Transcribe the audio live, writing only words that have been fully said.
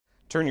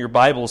Turn your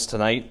Bibles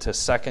tonight to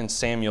 2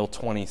 Samuel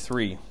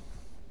 23.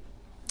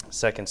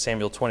 2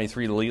 Samuel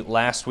 23.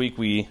 Last week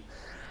we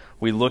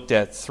looked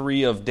at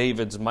three of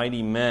David's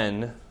mighty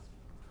men,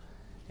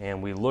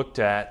 and we looked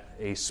at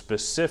a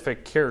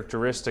specific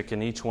characteristic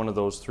in each one of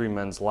those three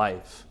men's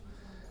life.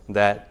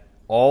 That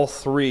all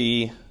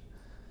three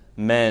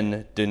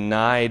men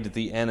denied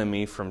the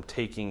enemy from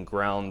taking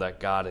ground that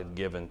God had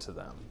given to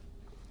them.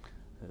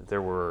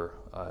 There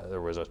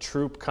was a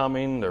troop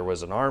coming, there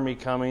was an army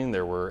coming,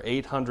 there were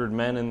 800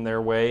 men in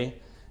their way,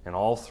 and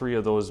all three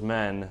of those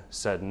men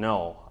said,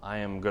 no, I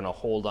am going to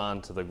hold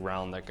on to the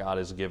ground that God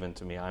has given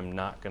to me. I'm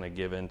not going to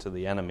give in to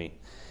the enemy.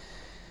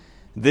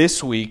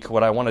 This week,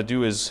 what I want to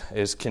do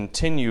is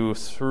continue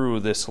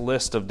through this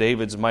list of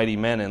David's mighty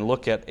men and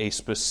look at a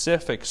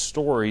specific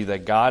story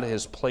that God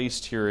has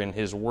placed here in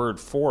His Word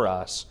for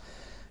us,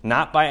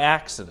 not by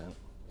accident.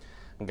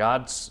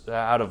 God's,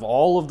 out of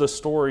all of the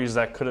stories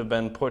that could have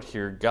been put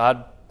here,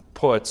 God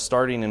put,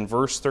 starting in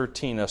verse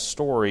 13, a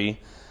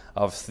story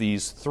of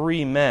these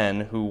three men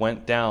who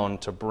went down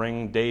to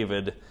bring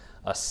David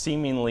a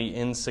seemingly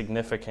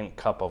insignificant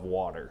cup of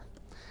water.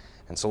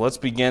 And so let's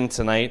begin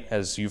tonight,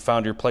 as you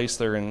found your place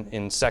there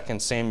in 2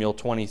 Samuel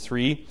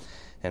 23,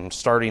 and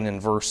starting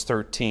in verse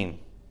 13.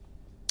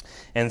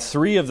 And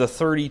 3 of the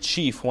 30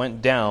 chief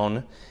went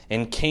down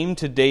and came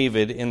to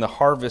David in the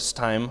harvest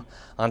time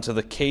unto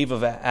the cave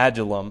of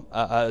Adullam,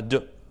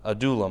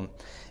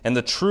 and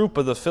the troop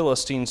of the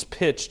Philistines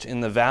pitched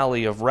in the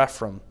valley of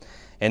Rephaim.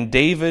 And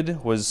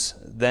David was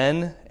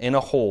then in a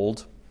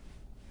hold,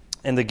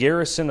 and the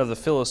garrison of the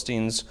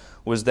Philistines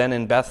was then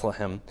in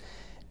Bethlehem.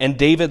 And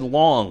David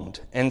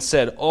longed and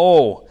said,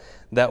 oh,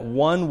 that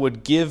one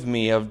would give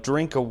me a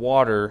drink of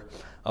water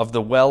of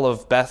the well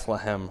of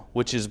Bethlehem,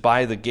 which is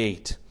by the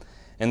gate.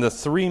 And the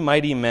 3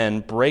 mighty men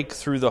brake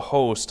through the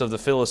host of the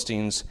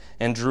Philistines,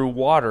 and drew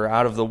water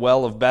out of the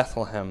well of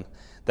Bethlehem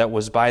that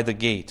was by the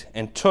gate,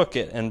 and took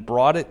it and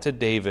brought it to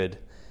David.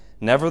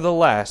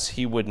 Nevertheless,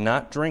 he would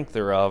not drink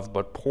thereof,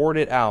 but poured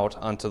it out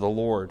unto the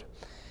Lord.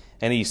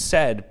 And he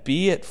said,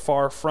 be it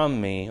far from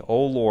me,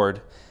 O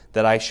Lord,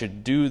 that I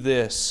should do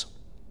this.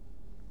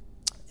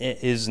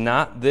 Is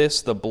not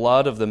this the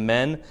blood of the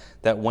men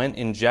that went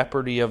in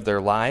jeopardy of their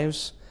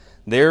lives?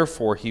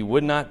 Therefore he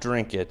would not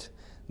drink it.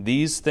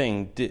 These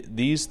things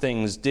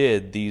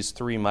did these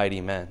 3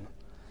 mighty men.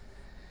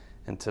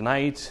 And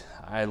tonight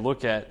I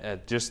look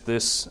at just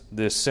this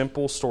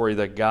simple story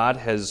that God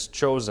has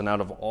chosen out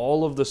of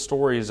all of the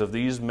stories of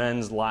these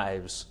men's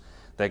lives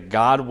that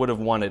God would have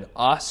wanted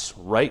us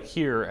right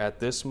here at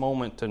this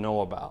moment to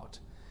know about.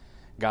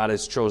 God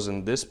has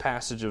chosen this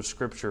passage of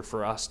Scripture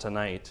for us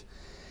tonight.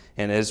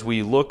 And as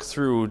we look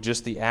through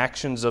just the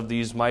actions of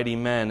these mighty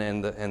men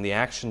and the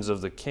actions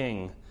of the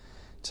king,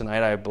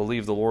 tonight I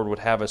believe the Lord would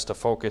have us to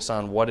focus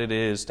on what it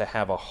is to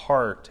have a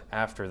heart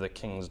after the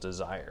king's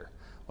desire.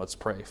 Let's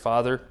pray.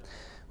 Father,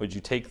 would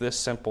you take this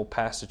simple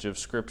passage of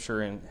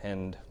Scripture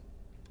and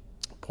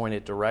point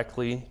it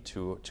directly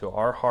to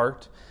our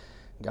heart?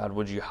 God,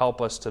 would you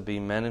help us to be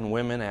men and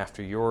women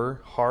after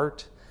your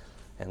heart?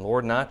 And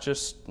Lord, not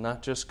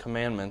just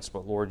commandments,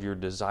 but Lord, your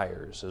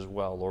desires as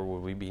well. Lord,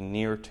 would we be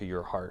near to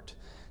your heart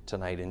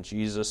tonight in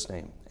Jesus'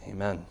 name.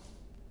 Amen.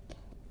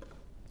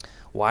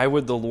 Why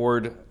would the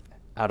Lord,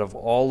 out of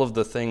all of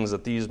the things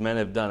that these men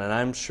have done, and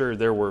I'm sure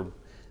there were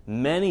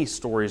many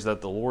stories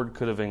that the Lord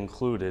could have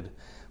included,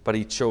 but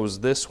he chose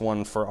this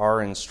one for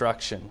our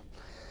instruction.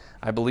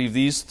 I believe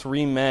these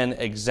 3 men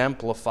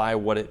exemplify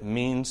what it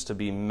means to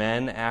be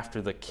men after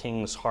the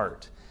king's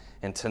heart.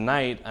 And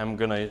tonight, I'm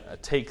going to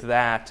take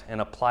that and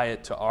apply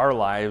it to our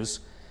lives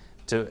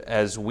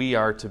as we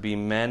are to be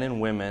men and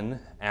women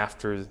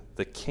after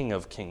the King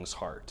of Kings'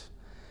 heart.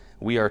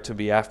 We are to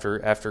be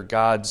after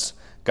God's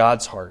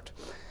heart.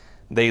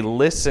 They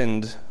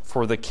listened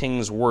for the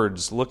king's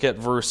words. Look at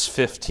verse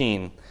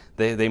 15.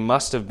 They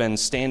must have been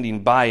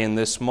standing by in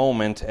this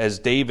moment as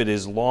David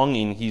is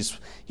longing.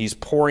 He's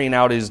pouring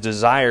out his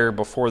desire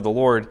before the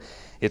Lord.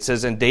 It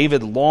says, and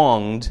David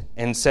longed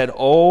and said,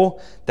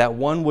 oh, that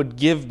one would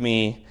give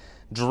me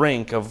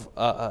drink of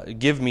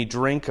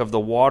the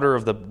water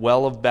of the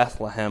well of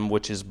Bethlehem,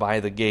 which is by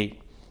the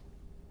gate.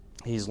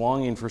 He's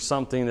longing for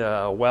something,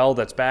 a well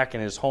that's back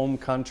in his home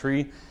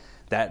country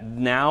that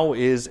now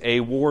is a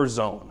war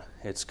zone.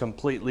 It's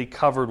completely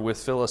covered with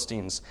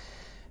Philistines.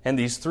 And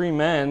these 3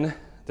 men,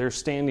 they're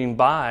standing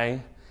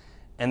by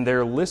and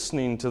they're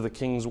listening to the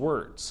king's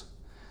words.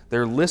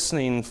 They're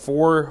listening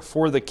for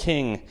the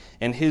king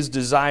and his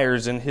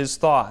desires and his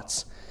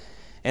thoughts.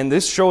 And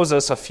this shows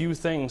us a few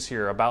things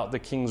here about the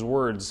king's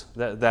words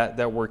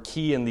that were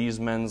key in these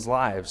men's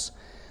lives.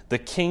 The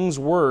king's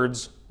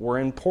words were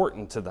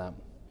important to them.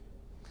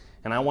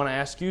 And I want to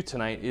ask you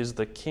tonight, is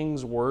the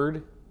king's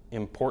word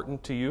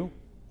important to you?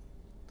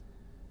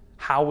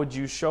 How would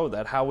you show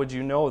that? How would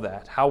you know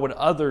that? How would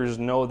others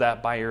know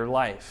that by your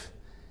life?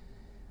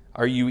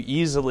 Are you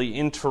easily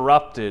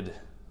interrupted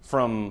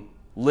from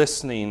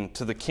listening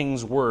to the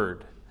king's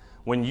word?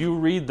 When you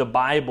read the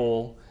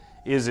Bible,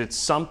 is it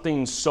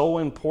something so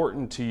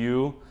important to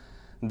you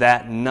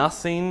that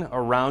nothing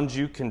around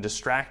you can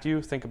distract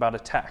you, think about a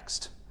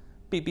text.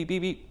 Beep, beep,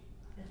 beep, beep.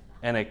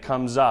 And it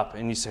comes up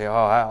and you say,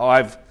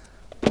 I've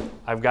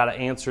got to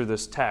answer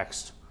this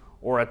text.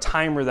 Or a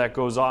timer that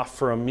goes off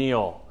for a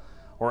meal.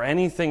 Or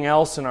anything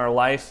else in our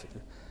life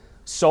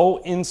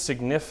so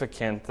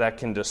insignificant that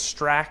can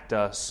distract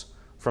us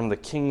from the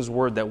King's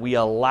Word, that we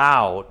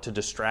allow to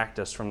distract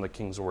us from the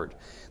King's Word.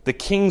 The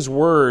King's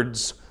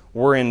words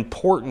were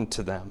important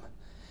to them.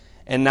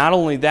 And not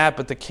only that,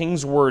 but the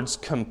King's words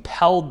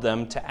compelled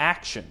them to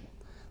action.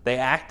 They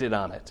acted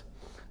on it.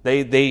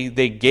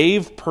 They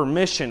gave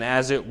permission,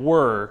 as it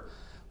were.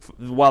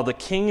 While the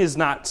king is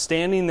not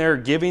standing there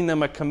giving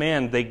them a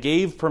command, they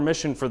gave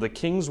permission for the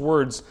king's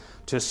words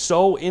to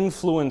so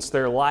influence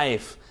their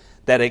life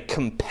that it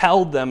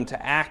compelled them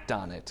to act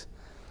on it.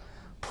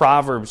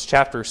 Proverbs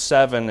chapter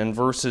 7 and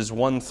verses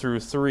 1 through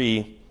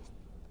 3,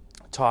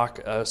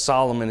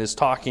 Solomon is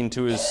talking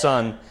to his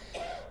son.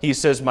 He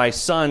says, "My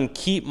son,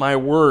 keep my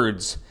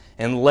words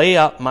and lay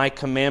up my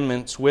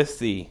commandments with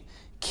thee.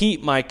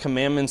 Keep my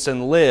commandments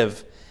and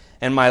live,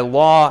 and my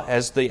law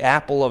as the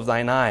apple of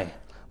thine eye.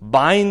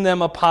 Bind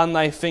them upon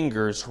thy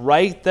fingers,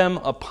 write them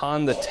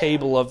upon the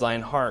table of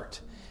thine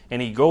heart."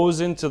 And he goes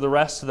into the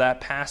rest of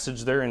that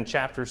passage there in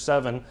chapter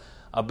 7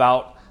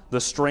 about the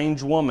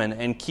strange woman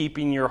and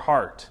keeping your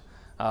heart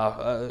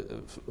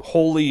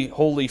holy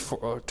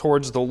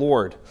towards the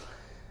Lord.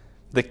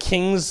 The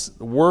king's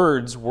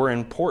words were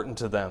important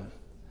to them,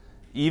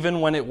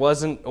 even when it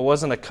wasn't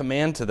a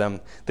command to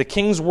them. The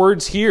king's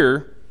words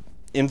here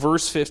in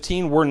verse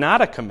 15 were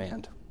not a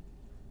command.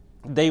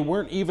 They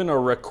weren't even a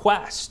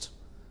request.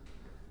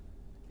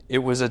 It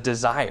was a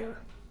desire.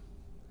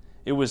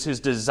 It was his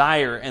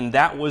desire, and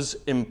that was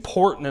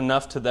important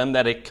enough to them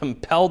that it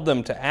compelled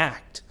them to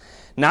act.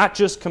 Not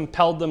just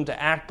compelled them to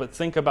act, but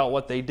think about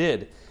what they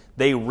did.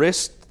 They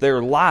risked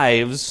their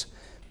lives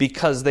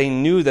because they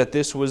knew that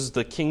this was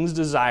the king's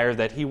desire,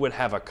 that he would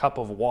have a cup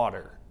of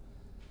water.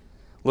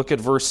 Look at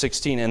verse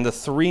 16. "And the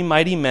three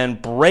mighty men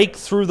break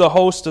through the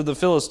host of the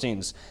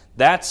Philistines."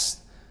 That's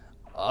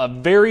a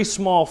very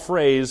small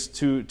phrase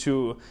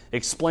to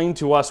explain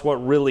to us what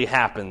really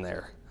happened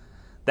there.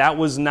 That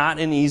was not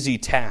an easy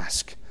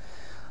task.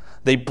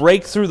 They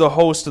break through the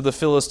host of the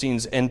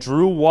Philistines and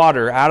drew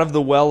water out of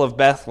the well of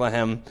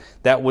Bethlehem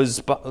that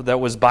was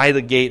by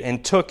the gate,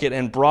 and took it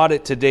and brought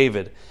it to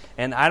David.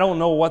 And I don't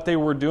know what they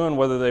were doing,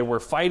 whether they were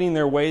fighting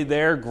their way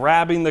there,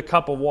 grabbing the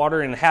cup of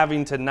water and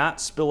having to not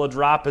spill a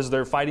drop as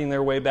they're fighting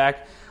their way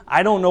back.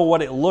 I don't know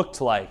what it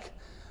looked like.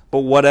 But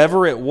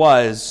whatever it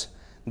was,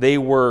 they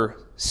were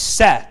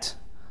set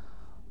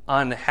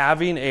on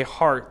having a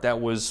heart that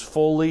was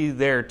fully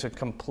there to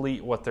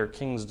complete what their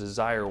king's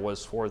desire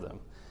was for them.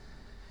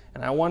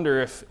 And I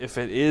wonder if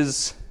it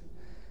is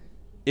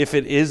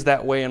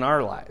that way in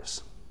our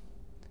lives.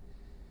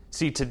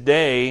 See,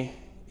 today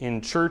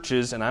in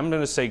churches, and I'm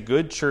going to say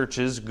good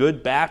churches,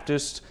 good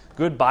Baptist,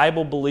 good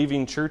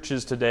Bible-believing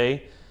churches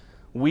today,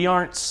 we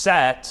aren't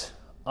set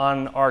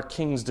on our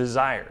king's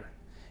desire.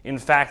 In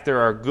fact,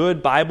 there are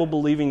good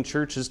Bible-believing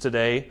churches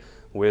today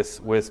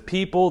with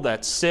people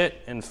that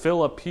sit and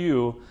fill a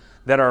pew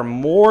that are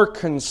more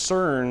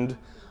concerned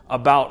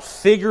about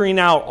figuring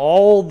out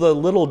all the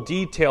little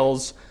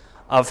details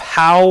of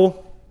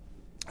how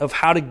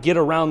to get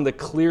around the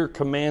clear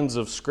commands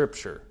of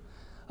Scripture,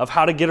 of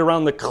how to get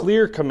around the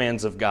clear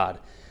commands of God.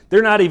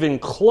 They're not even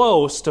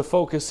close to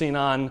focusing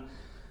on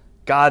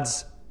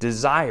God's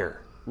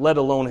desire, let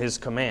alone His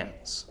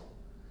commands.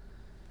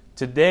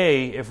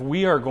 Today, if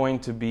we are going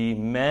to be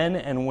men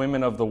and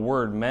women of the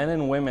Word, men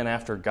and women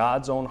after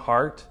God's own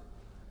heart,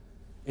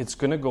 it's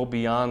going to go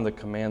beyond the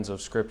commands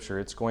of Scripture.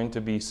 It's going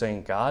to be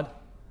saying, "God,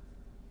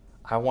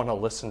 I want to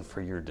listen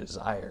for your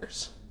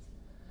desires.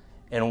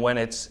 And when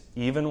it's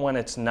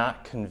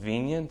not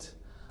convenient,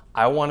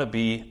 I want to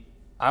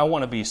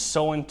be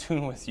so in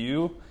tune with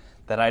you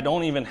that I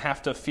don't even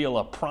have to feel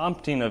a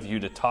prompting of you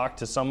to talk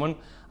to someone.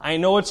 I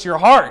know it's your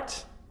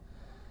heart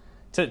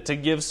to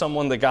give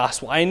someone the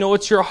gospel. I know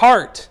it's your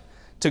heart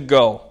to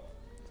go."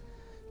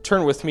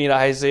 Turn with me to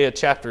Isaiah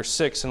chapter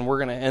 6, and we're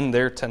going to end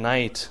there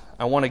tonight.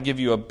 I want to give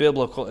you a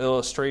biblical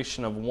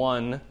illustration of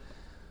one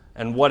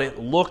and what it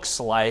looks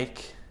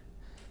like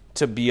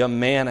to be a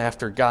man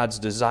after God's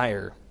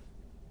desire.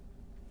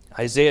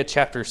 Isaiah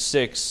chapter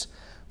 6,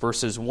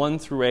 verses 1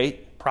 through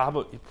 8.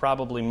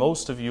 Probably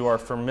most of you are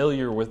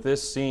familiar with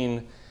this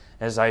scene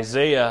as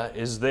Isaiah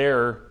is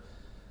there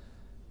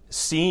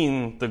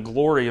seeing the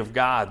glory of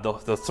God,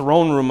 the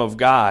throne room of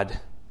God.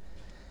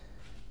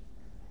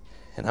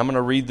 And I'm going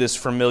to read this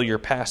familiar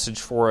passage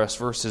for us,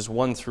 verses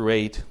 1 through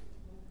 8.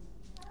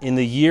 "In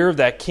the year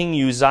that King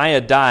Uzziah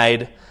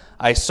died,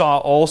 I saw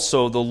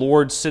also the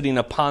Lord sitting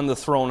upon the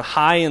throne,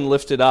 high and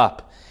lifted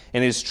up,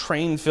 and his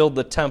train filled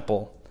the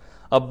temple.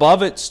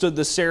 Above it stood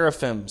the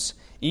seraphims.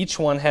 Each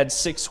one had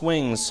 6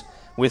 wings.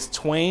 With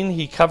twain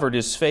he covered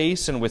his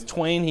face, and with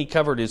twain he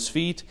covered his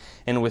feet,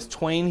 and with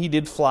twain he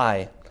did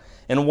fly.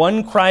 And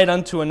one cried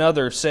unto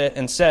another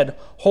and said,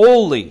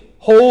 Holy,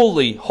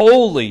 holy,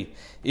 holy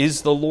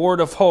is the Lord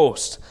of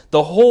hosts.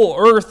 The whole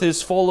earth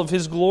is full of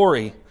his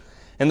glory.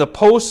 And the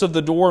posts of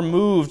the door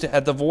moved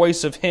at the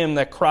voice of him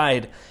that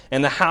cried,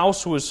 and the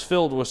house was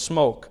filled with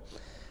smoke.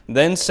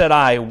 Then said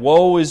I,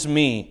 Woe is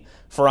me,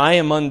 for I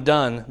am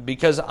undone,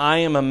 because I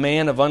am a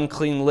man of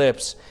unclean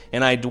lips,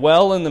 and I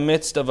dwell in the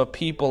midst of a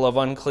people of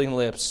unclean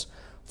lips.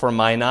 For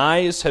mine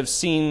eyes have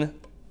seen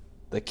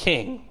the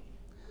King,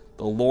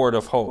 the Lord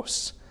of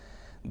hosts.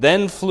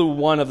 Then flew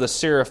one of the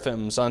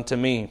seraphims unto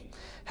me,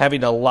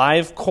 having a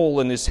live coal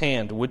in his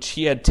hand, which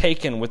he had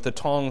taken with the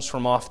tongs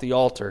from off the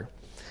altar.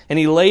 And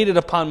he laid it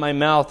upon my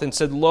mouth, and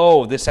said,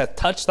 Lo, this hath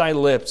touched thy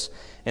lips,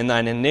 and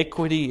thine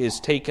iniquity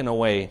is taken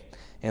away,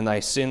 and thy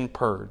sin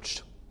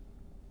purged.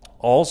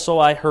 Also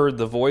I heard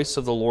the voice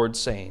of the Lord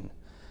saying,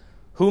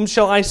 Whom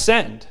shall I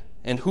send,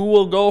 and who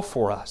will go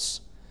for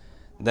us?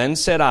 Then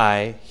said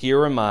I,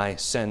 Here am I,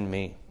 send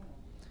me.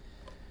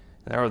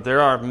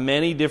 There are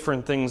many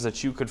different things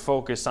that you could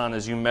focus on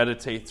as you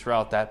meditate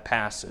throughout that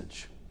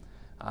passage.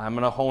 I'm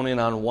going to hone in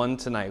on one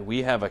tonight.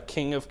 We have a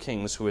King of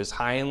Kings who is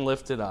high and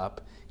lifted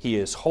up. He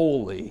is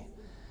holy,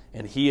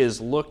 and he is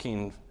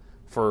looking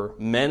for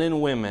men and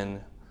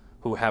women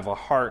who have a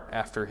heart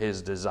after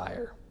his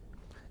desire.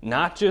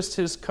 Not just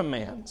his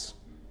commands.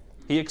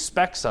 He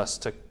expects us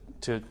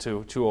to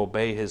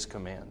obey his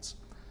commands.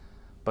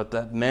 But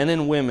that men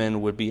and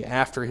women would be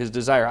after his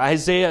desire.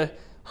 Isaiah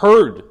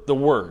heard the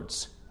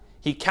words.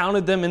 He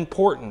counted them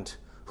important.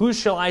 Who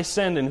shall I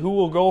send, and who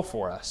will go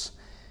for us?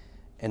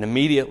 And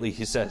immediately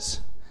he says,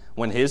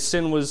 when his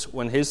sin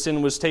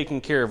was taken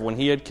care of, when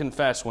he had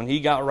confessed, when he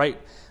got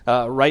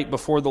right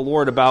before the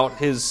Lord about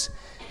his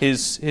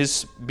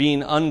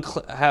being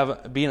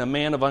a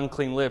man of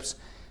unclean lips,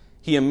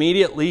 he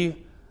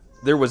immediately,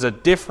 there was a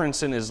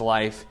difference in his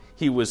life.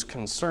 He was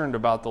concerned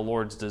about the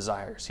Lord's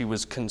desires. He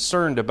was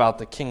concerned about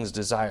the King's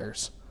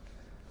desires.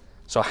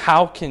 So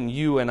how can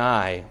you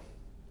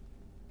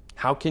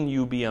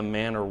be a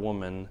man or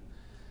woman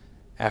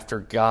after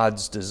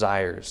God's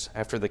desires,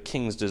 after the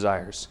King's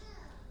desires?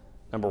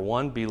 Number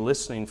one, be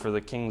listening for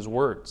the King's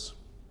words.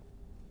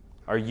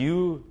 Are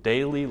you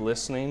daily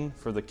listening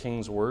for the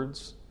King's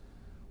words?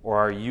 Or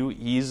are you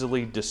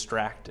easily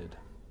distracted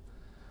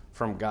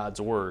from God's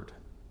word,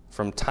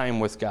 from time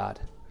with God?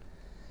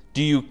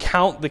 Do you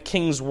count the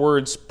King's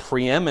words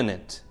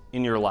preeminent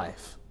in your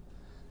life?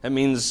 That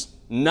means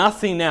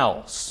nothing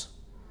else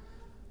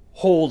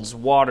holds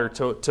water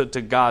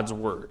to God's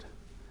word.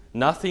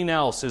 Nothing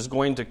else is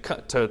going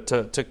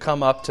to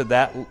come up to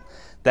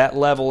that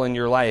level in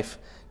your life.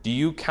 Do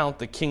you count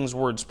the King's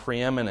words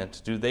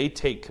preeminent? Do they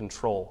take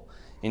control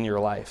in your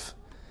life?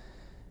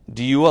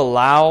 Do you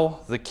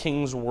allow the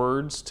King's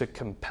words to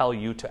compel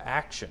you to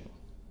action?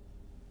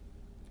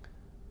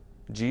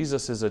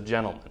 Jesus is a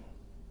gentleman.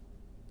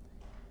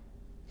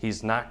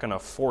 He's not going to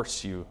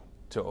force you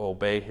to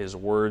obey his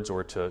words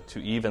or to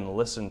even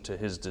listen to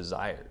his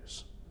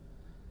desires.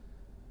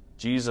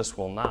 Jesus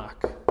will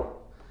knock.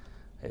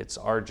 It's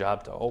our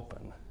job to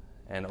open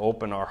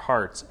our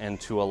hearts and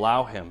to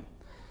allow him.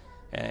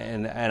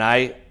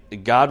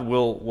 God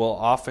will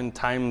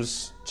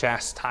oftentimes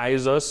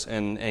chastise us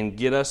and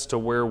get us to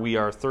where we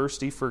are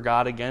thirsty for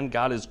God again.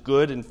 God is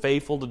good and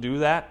faithful to do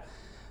that,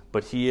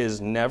 but he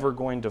is never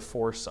going to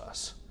force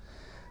us.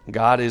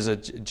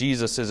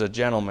 Jesus is a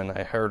gentleman.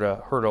 I heard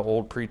an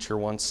old preacher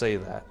once say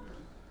that.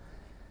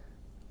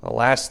 The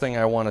last thing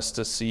I want us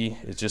to see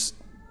is just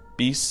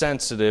be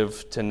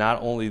sensitive to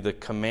not only the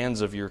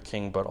commands of your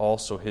King, but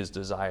also his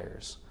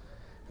desires.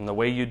 And the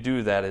way you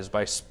do that is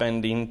by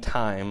spending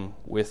time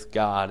with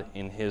God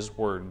in his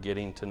word,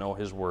 getting to know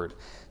his word.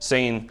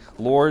 Saying,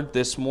 Lord,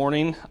 this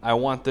morning I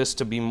want this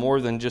to be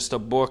more than just a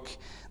book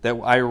that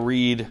I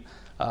read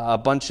a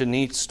bunch of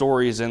neat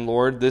stories in.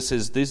 Lord,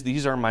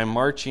 these are my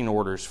marching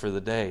orders for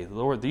the day.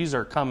 Lord, these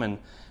are coming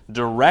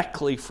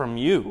directly from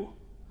you.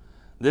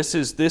 This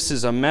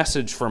is a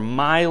message for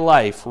my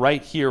life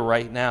right here,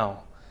 right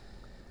now.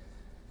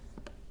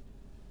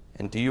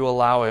 And do you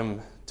allow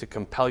him to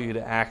compel you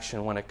to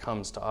action when it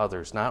comes to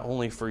others, not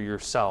only for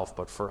yourself,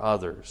 but for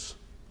others?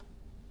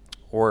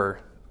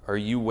 Or are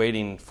you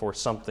waiting for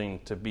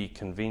something to be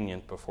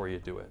convenient before you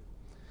do it?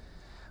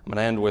 I'm going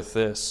to end with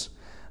this.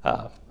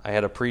 I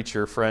had a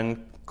preacher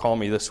friend call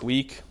me this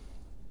week,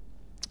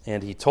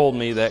 and he told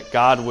me that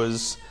God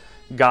was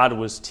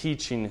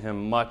teaching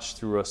him much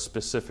through a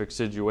specific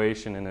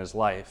situation in his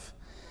life.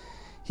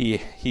 He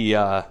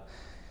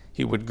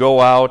would go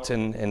out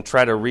and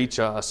try to reach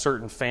a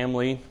certain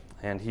family,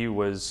 and he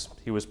was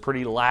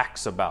pretty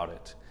lax about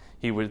it.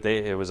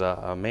 It was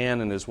a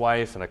man and his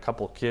wife and a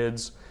couple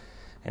kids,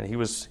 and he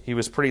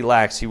was pretty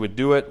lax. He would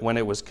do it when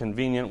it was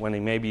convenient,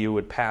 when maybe you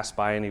would pass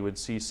by and he would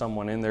see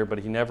someone in there, but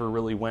he never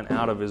really went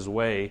out of his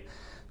way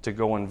to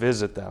go and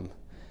visit them.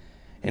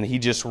 And he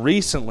just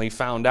recently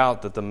found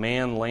out that the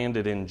man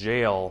landed in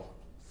jail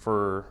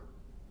for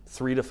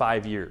 3 to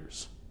 5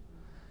 years.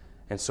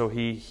 And so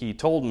he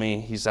told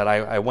me, he said,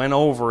 I went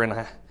over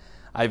and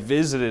I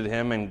visited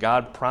him, and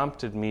God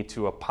prompted me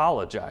to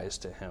apologize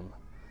to him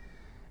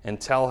and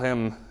tell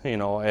him,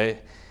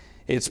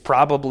 It's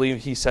probably,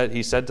 he said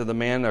to the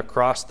man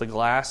across the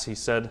glass, he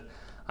said,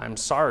 I'm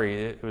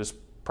sorry, it was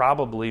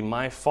probably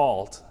my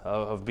fault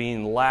of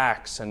being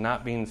lax and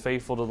not being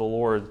faithful to the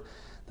Lord,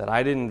 that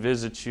I didn't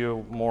visit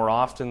you more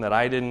often, that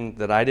I didn't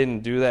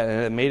do that.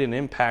 And it made an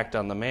impact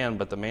on the man,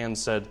 but the man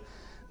said,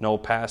 no,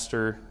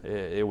 Pastor,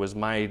 it was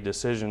my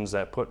decisions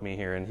that put me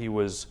here. And he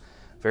was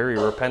very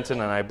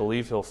repentant, and I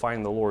believe he'll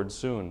find the Lord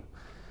soon.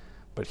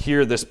 But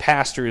here this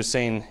pastor is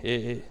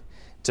saying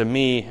to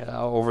me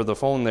over the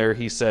phone there,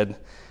 he said,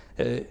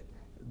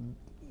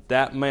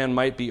 that man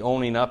might be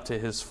owning up to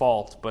his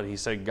fault, but he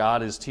said,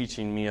 God is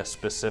teaching me a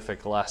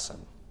specific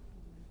lesson.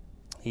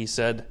 He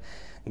said,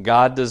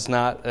 God doesn't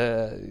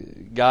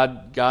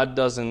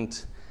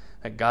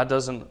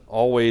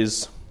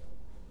always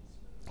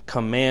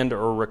command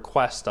or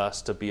request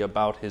us to be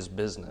about his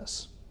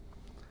business.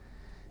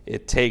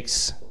 It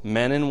takes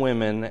men and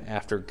women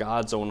after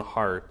God's own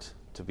heart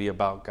to be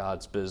about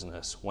God's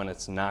business when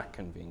it's not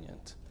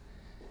convenient.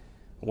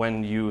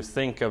 When you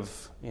think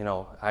of,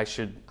 I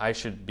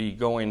should be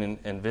going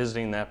and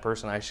visiting that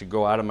person, I should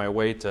go out of my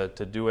way to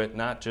do it,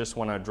 not just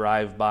when I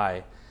drive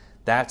by.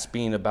 That's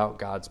being about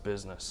God's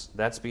business.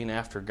 That's being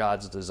after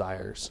God's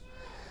desires.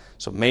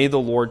 So may the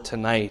Lord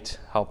tonight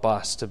help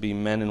us to be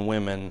men and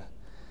women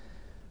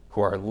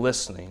who are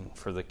listening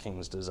for the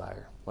King's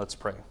desire. Let's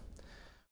pray.